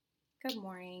Good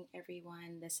morning,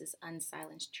 everyone. This is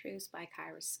Unsilenced Truths by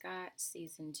Kyra Scott,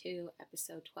 Season 2,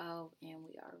 Episode 12, and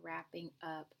we are wrapping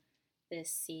up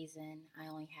this season. I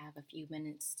only have a few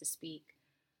minutes to speak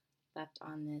left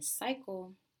on this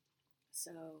cycle,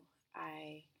 so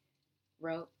I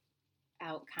wrote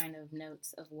out kind of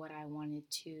notes of what I wanted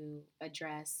to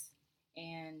address,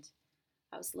 and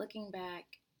I was looking back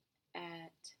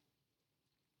at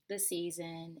the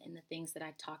season and the things that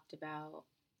I talked about,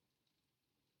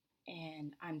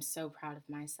 and I'm so proud of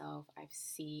myself. I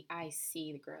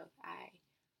see the growth. I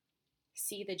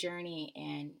see the journey,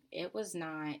 and it was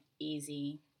not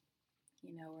easy.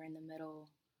 We're in the middle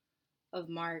of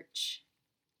March.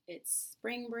 It's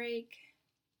spring break,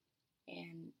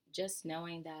 and just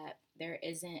knowing that there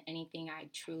isn't anything I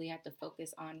truly have to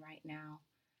focus on right now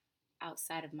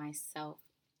outside of myself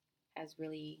has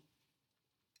really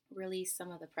released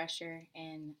some of the pressure,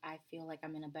 and I feel like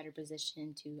I'm in a better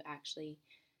position to actually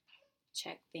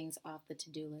check things off the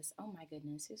to-do list. Oh my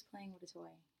goodness, who's playing with a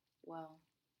toy? Well,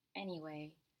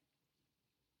 anyway,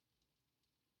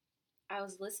 I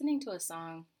was listening to a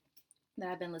song that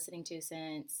I've been listening to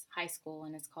since high school,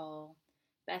 and it's called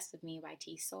Best of Me by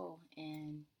T Soul.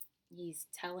 And he's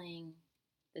telling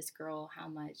this girl how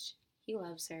much he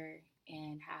loves her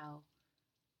and how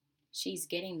she's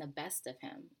getting the best of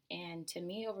him. And to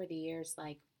me, over the years,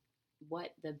 like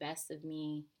what the best of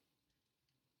me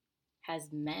has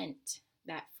meant,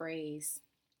 that phrase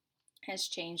has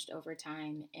changed over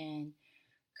time. And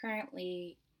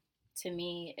currently, to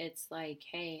me, it's like,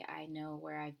 hey, I know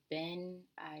where I've been.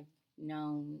 I've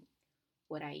known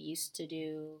what I used to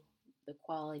do, the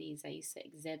qualities I used to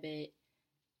exhibit,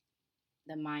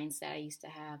 the mindset I used to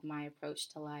have, my approach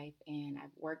to life, and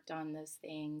I've worked on those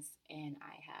things, and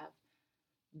I have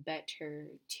better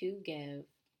to give.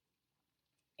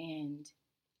 And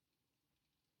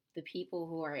the people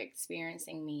who are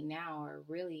experiencing me now are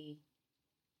really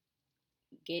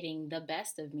getting the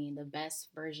best of me, the best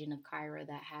version of Kyra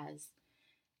that has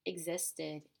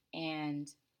existed. And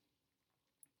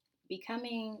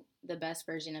becoming the best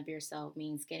version of yourself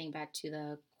means getting back to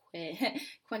the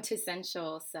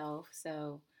quintessential self.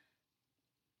 So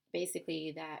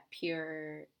basically, that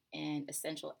pure and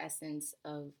essential essence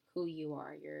of who you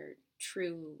are, your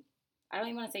true, I don't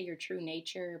even want to say your true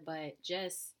nature, but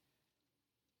just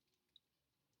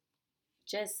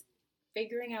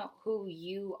figuring out who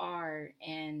you are,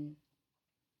 and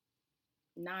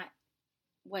not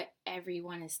what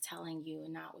everyone is telling you,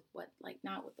 and not what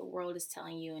the world is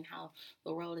telling you and how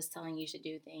the world is telling you should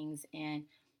do things. And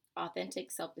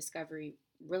authentic self-discovery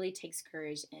really takes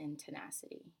courage and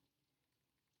tenacity.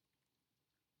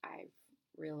 I've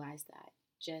realized that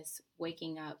just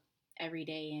waking up every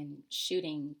day and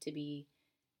shooting to be,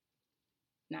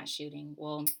 not shooting,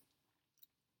 well,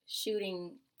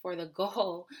 shooting for the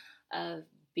goal of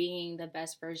being the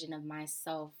best version of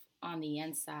myself on the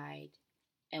inside,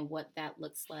 and what that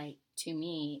looks like to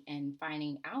me, and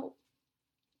finding out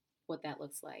what that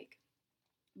looks like,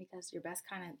 because your best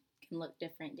kind of can look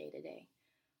different day to day.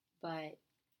 But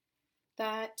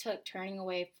that took turning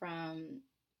away from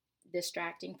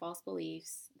distracting false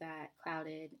beliefs that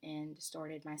clouded and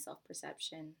distorted my self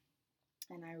perception.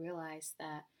 And I realized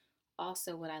that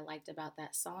also what I liked about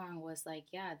that song was like,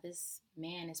 yeah, this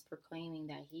man is proclaiming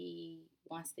that he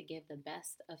wants to give the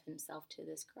best of himself to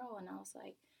this girl. And I was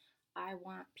like, I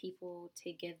want people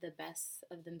to give the best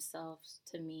of themselves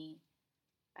to me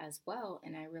as well.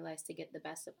 And I realized to get the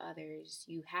best of others,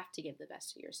 you have to give the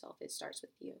best to yourself. It starts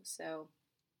with you. So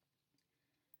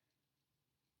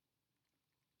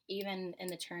even in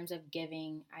the terms of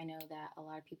giving, I know that a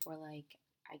lot of people are like,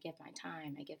 I give my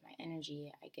time, I give my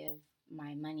energy, I give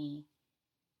my money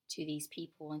to these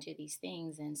people and to these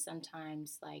things. And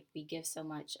sometimes, like, we give so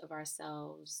much of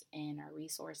ourselves and our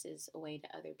resources away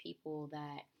to other people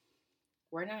that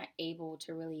we're not able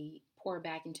to really pour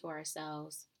back into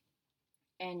ourselves,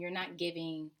 and you're not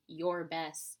giving your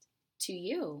best to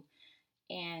you.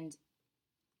 And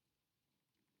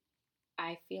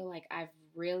I feel like I've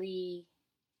really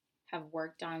have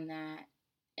worked on that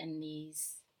in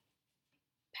these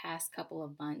past couple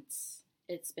of months.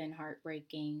 It's been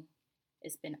heartbreaking.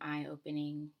 It's been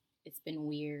eye-opening. It's been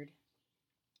weird.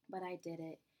 But I did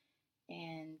it.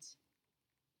 And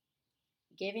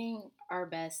giving our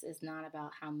best is not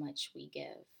about how much we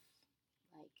give.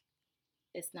 Like,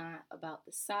 it's not about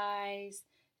the size.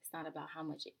 It's not about how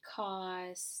much it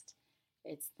costs.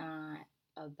 It's not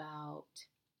about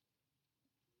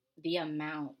the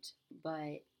amount,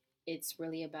 but it's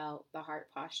really about the heart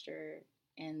posture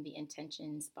and the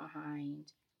intentions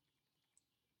behind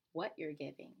what you're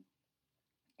giving.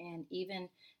 And even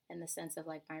in the sense of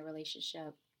like my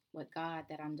relationship with God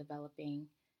that I'm developing,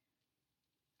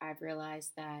 I've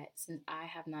realized that since I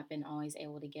have not been always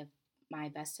able to give my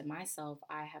best to myself,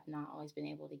 I have not always been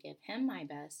able to give Him my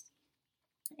best.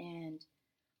 And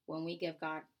when we give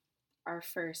God our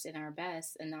first and our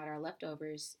best and not our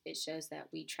leftovers, it shows that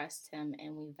we trust Him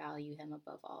and we value Him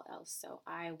above all else. So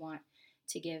I want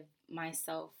to give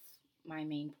myself my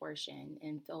main portion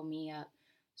and fill me up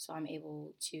so I'm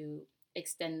able to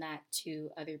extend that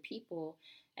to other people,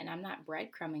 and I'm not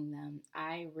breadcrumbing them.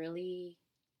 I really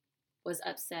was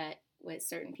upset with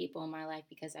certain people in my life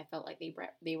because I felt like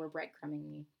they were breadcrumbing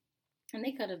me. And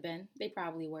they could have been, they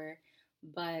probably were,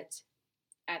 but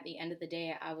at the end of the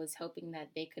day, I was hoping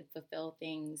that they could fulfill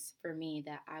things for me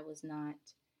that I was not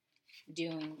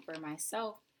doing for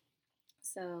myself.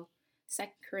 So, 2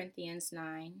 Corinthians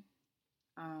 9,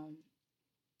 um,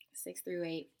 6 through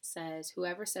 8 says,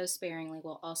 "Whoever sows sparingly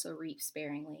will also reap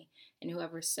sparingly, and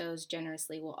whoever sows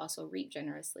generously will also reap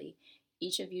generously.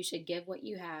 Each of you should give what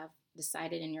you have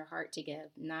decided in your heart to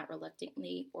give, not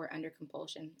reluctantly or under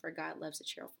compulsion, for God loves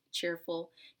a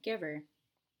cheerful giver."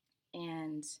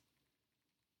 And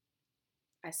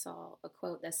I saw a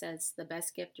quote that says, "The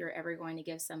best gift you're ever going to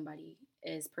give somebody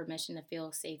is permission to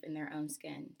feel safe in their own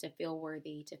skin, to feel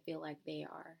worthy, to feel like they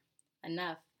are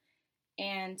enough."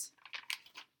 And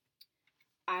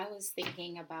I was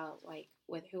thinking about like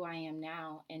with who I am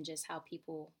now and just how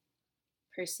people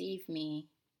perceive me.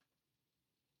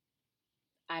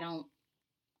 I don't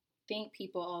think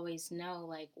people always know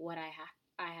like what I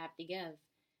have to give,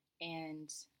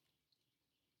 and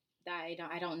that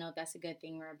I don't know if that's a good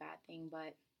thing or a bad thing,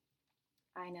 but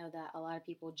I know that a lot of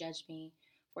people judge me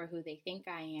for who they think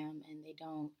I am, and they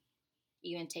don't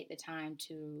even take the time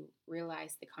to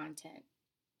realize the content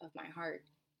of my heart.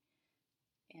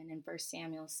 And in 1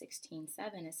 Samuel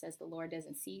 16:7, it says, "The Lord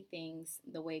doesn't see things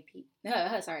the way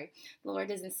sorry, the Lord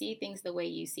doesn't see things the way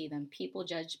you see them. People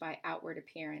judge by outward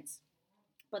appearance,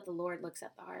 but the Lord looks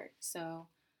at the heart." So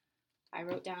I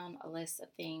wrote down a list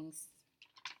of things,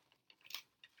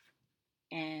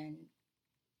 and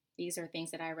these are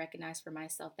things that I recognize for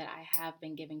myself that I have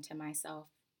been giving to myself,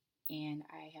 and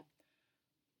I have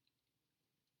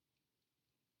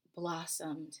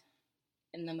blossomed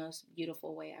in the most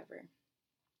beautiful way ever,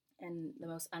 and the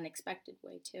most unexpected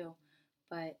way too.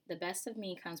 But the best of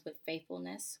me comes with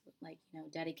faithfulness, like,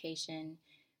 dedication,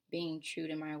 being true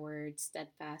to my word,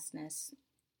 steadfastness,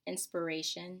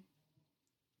 inspiration,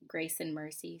 grace and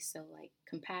mercy. So, like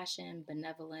compassion,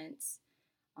 benevolence,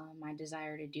 my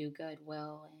desire to do good,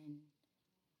 will, and,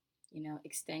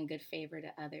 extend good favor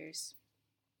to others.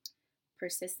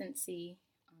 Persistency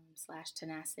slash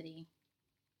tenacity,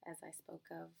 as I spoke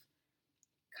of.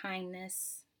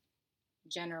 Kindness,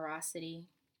 generosity,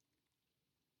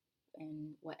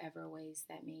 in whatever ways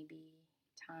that may be: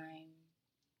 time,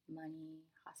 money,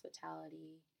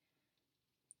 hospitality,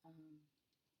 um,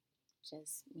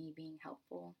 just me being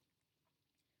helpful.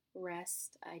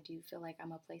 Rest, I do feel like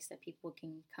I'm a place that people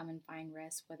can come and find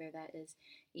rest, whether that is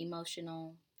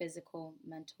emotional, physical,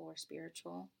 mental, or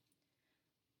spiritual.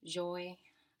 Joy,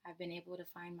 I've been able to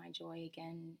find my joy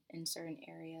again in certain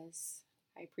areas.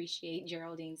 I appreciate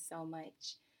Geraldine so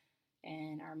much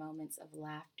and our moments of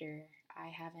laughter. I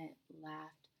haven't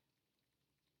laughed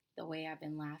the way I've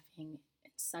been laughing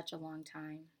in such a long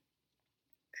time.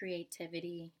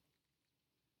 Creativity,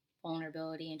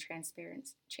 vulnerability, and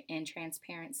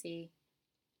transparency,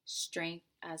 strength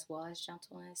as well as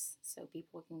gentleness, so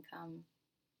people can come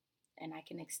and I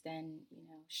can extend,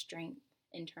 strength,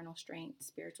 internal strength,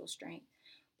 spiritual strength,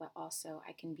 but also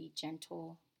I can be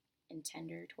gentle and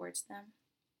tender towards them.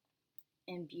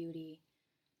 And beauty,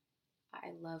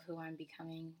 I love who I'm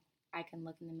becoming. I can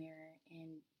look in the mirror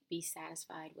and be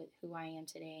satisfied with who I am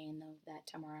today and know that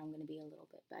tomorrow I'm going to be a little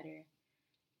bit better.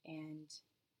 And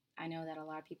I know that a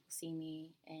lot of people see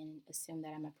me and assume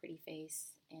that I'm a pretty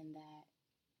face and that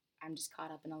I'm just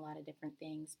caught up in a lot of different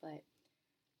things, but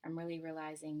I'm really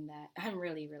realizing,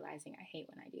 I hate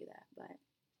when I do that, but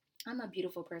I'm a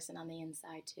beautiful person on the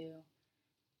inside too.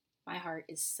 My heart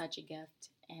is such a gift,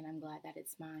 and I'm glad that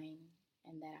it's mine,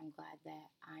 and that I'm glad that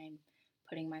I'm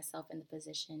putting myself in the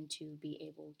position to be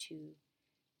able to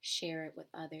share it with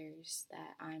others,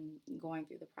 that I'm going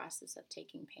through the process of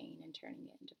taking pain and turning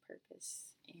it into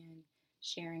purpose and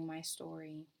sharing my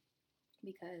story,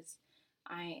 because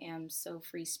I am so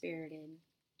free spirited,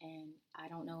 and I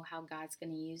don't know how God's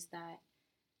going to use that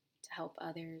to help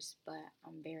others, but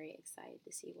I'm very excited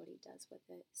to see what He does with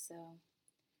it. So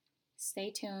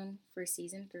stay tuned for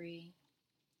season 3,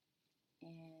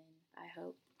 and I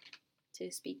hope to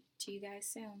speak to you guys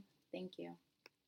soon. Thank you.